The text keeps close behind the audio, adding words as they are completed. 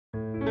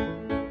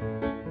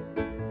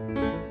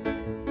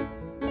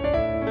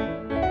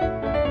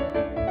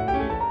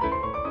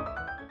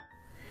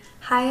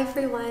Hi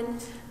everyone,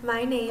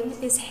 my name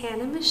is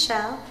Hanna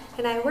Meshell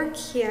and I work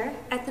here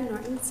at the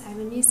Norton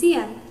Simon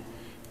Museum.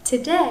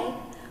 Today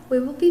we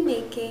will be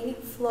making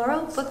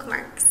floral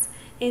bookmarks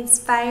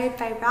inspired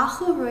by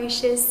Rachel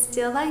Ruysch's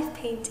still life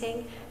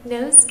painting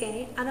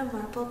Nosegay on a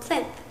Marble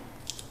Plinth.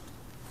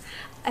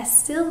 A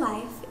still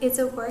life is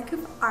a work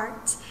of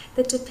art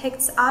that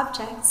depicts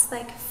objects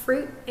like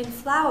fruit and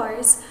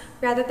flowers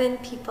rather than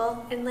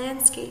people and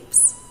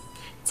landscapes.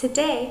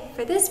 Today,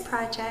 for this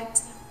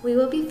project, we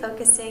will be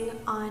focusing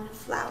on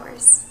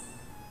flowers.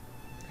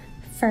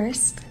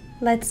 First,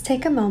 let's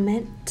take a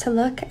moment to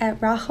look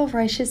at Rachel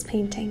Ruysch's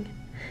painting.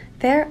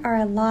 There are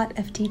a lot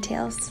of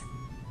details.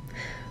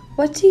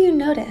 What do you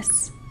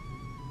notice?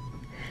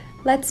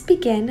 Let's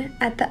begin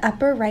at the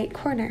upper right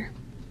corner.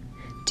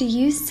 Do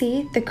you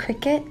see the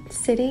cricket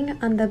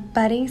sitting on the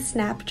budding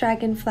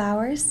snapdragon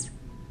flowers?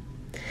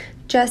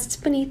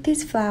 Just beneath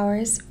these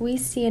flowers, we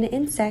see an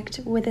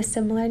insect with a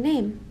similar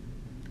name,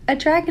 a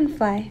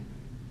dragonfly.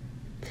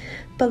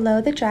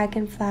 Below the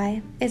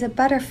dragonfly is a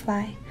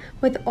butterfly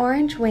with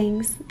orange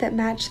wings that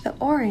match the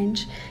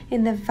orange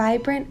in the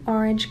vibrant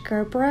orange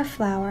gerbera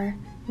flower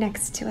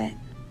next to it.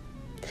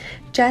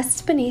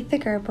 Just beneath the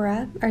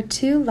gerbera are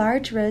two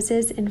large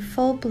roses in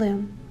full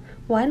bloom,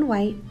 one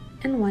white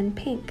and one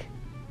pink.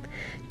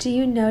 Do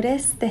you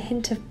notice the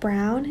hint of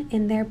brown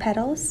in their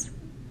petals?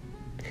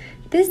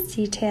 This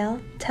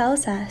detail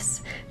tells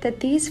us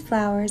that these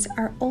flowers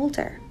are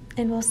older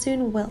and will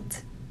soon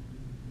wilt.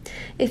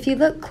 If you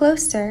look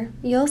closer,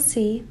 you'll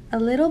see a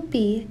little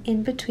bee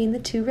in between the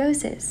two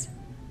roses.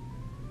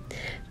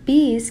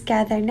 Bees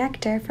gather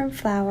nectar from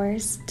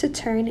flowers to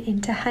turn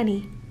into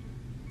honey.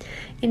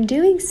 In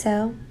doing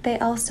so, they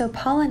also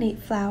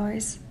pollinate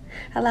flowers,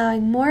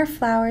 allowing more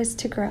flowers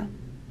to grow.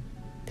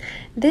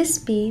 This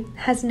bee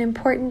has an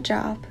important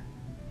job.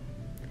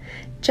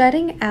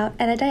 Jutting out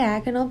at a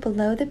diagonal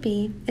below the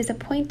bee is a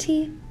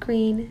pointy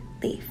green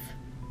leaf.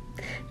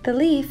 The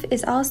leaf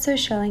is also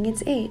showing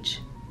its age.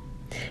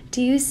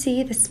 Do you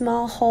see the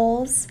small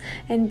holes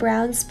and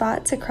brown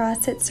spots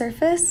across its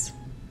surface?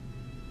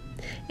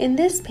 In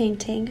this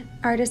painting,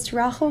 artist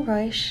Rachel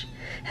Ruysch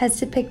has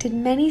depicted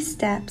many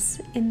steps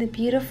in the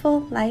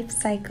beautiful life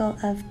cycle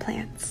of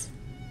plants.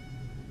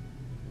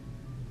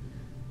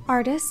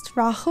 Artist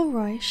Rachel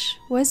Ruysch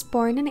was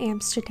born in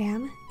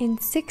Amsterdam in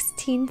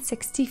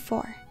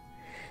 1664,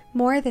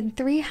 more than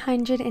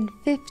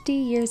 350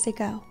 years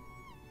ago.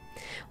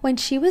 When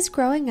she was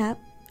growing up,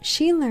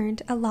 she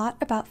learned a lot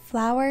about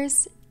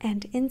flowers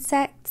and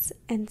insects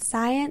and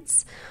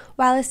science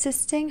while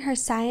assisting her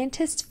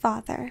scientist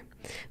father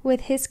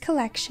with his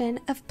collection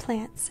of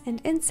plants and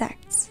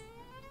insects.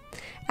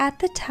 At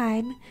the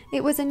time,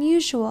 it was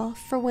unusual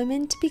for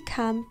women to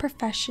become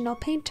professional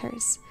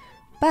painters,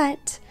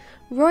 but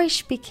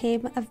Ruysch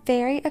became a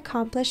very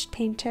accomplished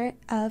painter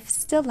of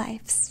still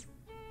lifes.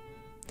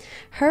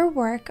 Her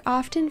work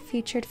often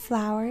featured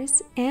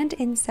flowers and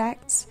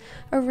insects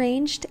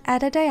arranged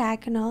at a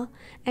diagonal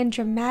and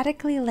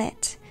dramatically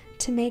lit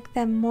to make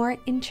them more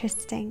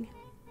interesting.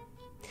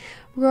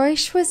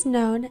 Ruysch was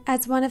known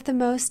as one of the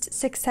most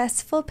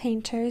successful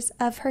painters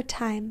of her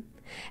time,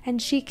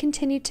 and she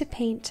continued to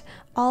paint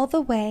all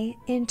the way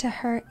into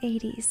her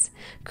 80s,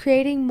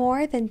 creating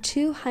more than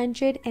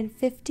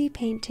 250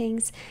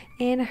 paintings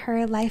in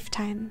her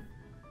lifetime.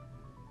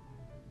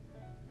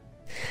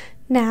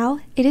 Now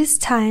it is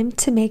time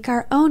to make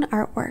our own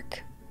artwork.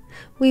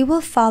 We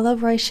will follow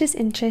Ruysch's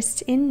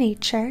interest in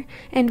nature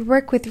and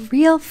work with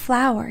real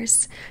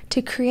flowers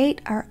to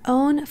create our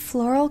own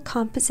floral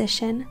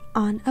composition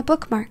on a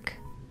bookmark.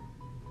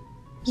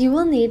 You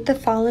will need the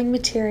following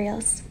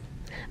materials: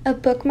 a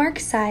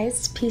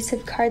bookmark-sized piece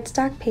of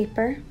cardstock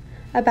paper,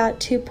 about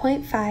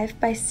 2.5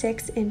 by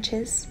 6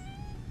 inches,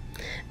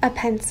 a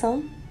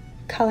pencil,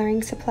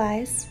 coloring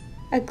supplies,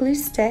 a glue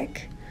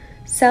stick,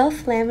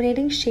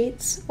 self-laminating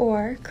sheets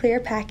or clear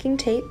packing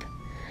tape,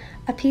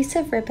 a piece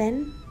of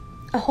ribbon,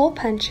 a hole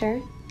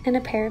puncher, and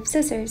a pair of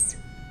scissors.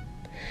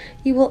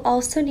 You will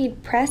also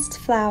need pressed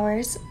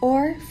flowers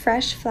or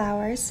fresh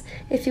flowers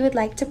if you would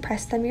like to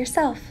press them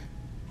yourself.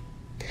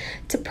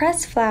 To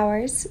press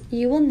flowers,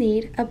 you will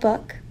need a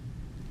book.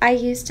 I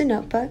used a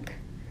notebook,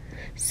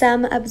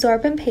 some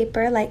absorbent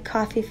paper like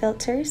coffee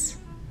filters,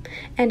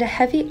 and a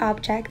heavy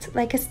object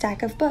like a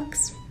stack of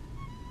books.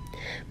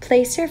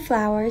 Place your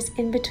flowers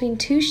in between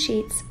two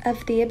sheets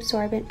of the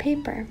absorbent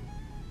paper.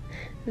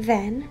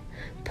 Then,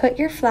 put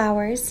your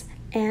flowers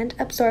and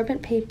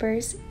absorbent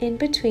papers in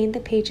between the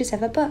pages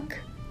of a book.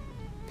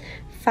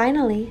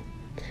 Finally,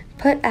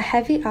 put a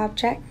heavy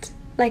object,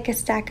 like a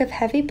stack of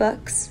heavy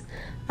books,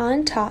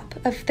 on top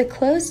of the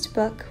closed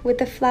book with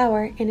the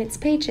flower in its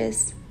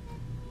pages.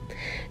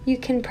 You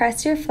can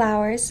press your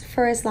flowers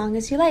for as long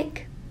as you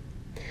like.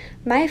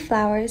 My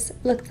flowers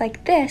looked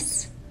like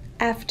this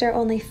after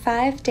only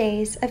 5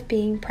 days of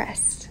being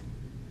pressed.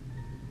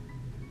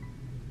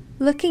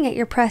 Looking at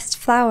your pressed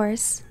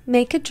flowers,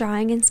 make a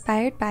drawing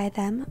inspired by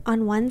them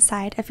on one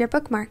side of your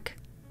bookmark.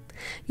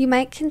 You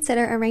might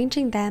consider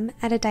arranging them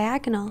at a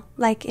diagonal,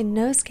 like in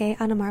Nosegay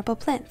on a Marble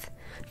Plinth,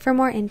 for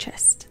more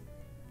interest.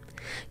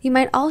 You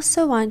might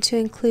also want to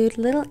include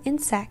little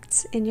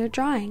insects in your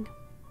drawing.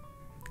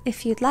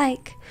 If you'd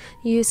like,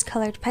 use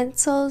colored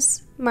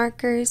pencils,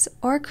 markers,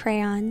 or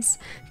crayons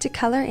to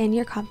color in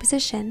your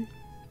composition.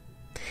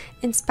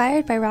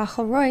 Inspired by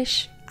Rachel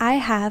Ruysch, I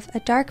have a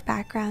dark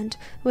background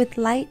with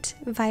light,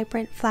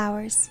 vibrant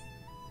flowers.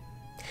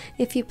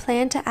 If you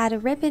plan to add a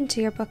ribbon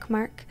to your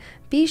bookmark,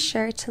 be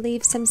sure to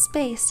leave some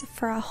space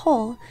for a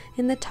hole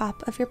in the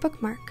top of your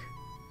bookmark.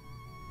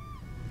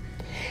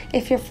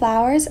 If your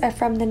flowers are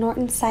from the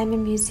Norton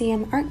Simon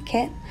Museum Art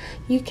Kit,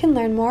 you can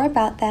learn more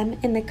about them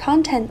in the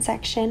content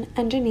section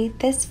underneath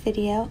this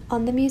video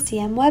on the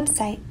museum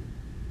website.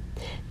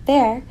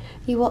 There,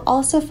 you will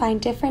also find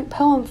different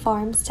poem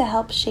forms to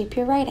help shape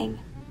your writing.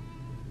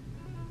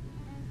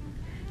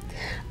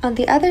 On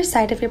the other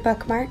side of your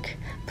bookmark,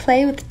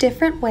 play with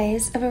different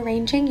ways of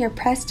arranging your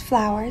pressed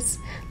flowers,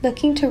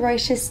 looking to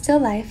Ruysch's still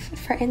life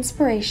for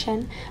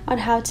inspiration on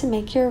how to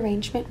make your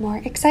arrangement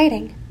more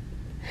exciting.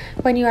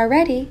 When you are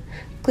ready,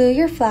 glue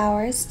your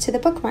flowers to the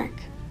bookmark.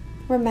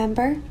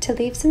 Remember to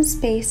leave some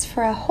space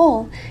for a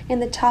hole in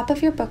the top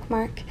of your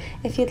bookmark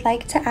if you'd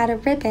like to add a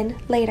ribbon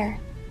later.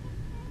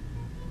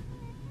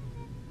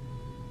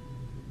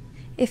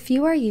 If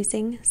you are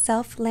using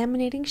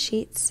self-laminating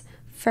sheets,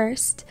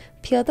 first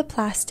peel the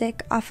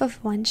plastic off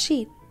of one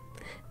sheet.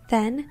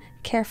 Then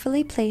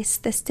carefully place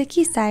the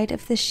sticky side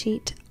of the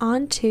sheet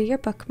onto your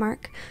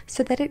bookmark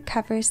so that it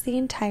covers the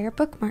entire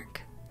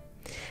bookmark.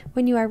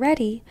 When you are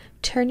ready,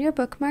 turn your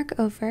bookmark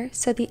over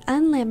so the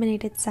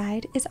unlaminated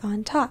side is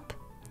on top.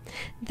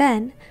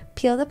 Then,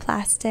 peel the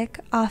plastic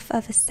off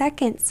of a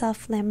second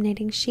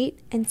self-laminating sheet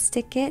and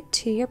stick it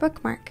to your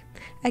bookmark,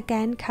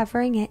 again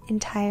covering it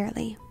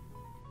entirely.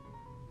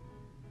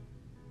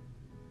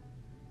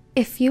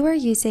 If you are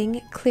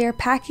using clear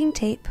packing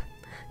tape,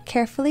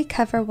 carefully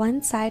cover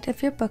one side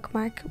of your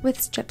bookmark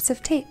with strips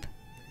of tape.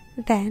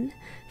 Then,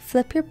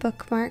 flip your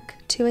bookmark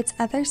to its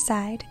other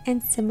side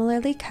and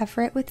similarly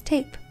cover it with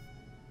tape.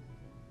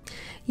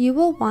 You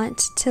will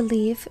want to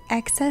leave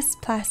excess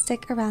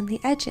plastic around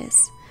the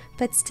edges,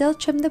 but still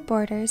trim the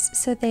borders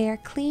so they are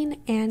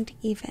clean and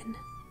even.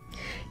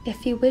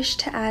 If you wish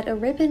to add a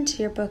ribbon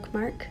to your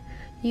bookmark,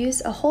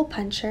 use a hole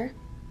puncher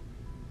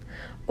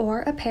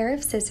or a pair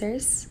of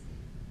scissors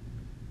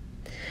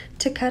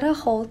to cut a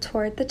hole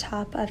toward the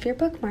top of your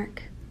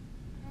bookmark.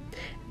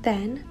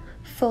 Then,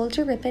 fold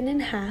your ribbon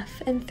in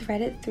half and thread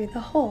it through the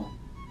hole.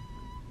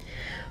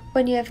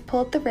 When you have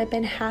pulled the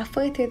ribbon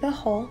halfway through the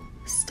hole,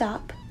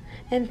 stop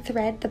and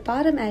thread the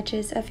bottom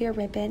edges of your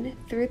ribbon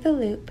through the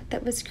loop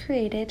that was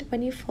created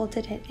when you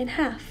folded it in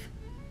half.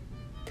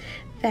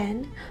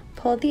 Then,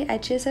 pull the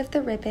edges of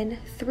the ribbon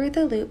through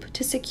the loop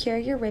to secure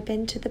your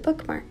ribbon to the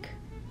bookmark.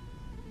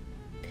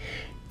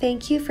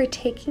 Thank you for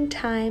taking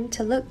time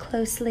to look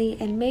closely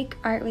and make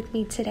art with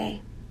me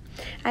today.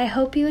 I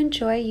hope you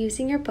enjoy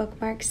using your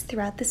bookmarks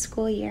throughout the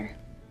school year.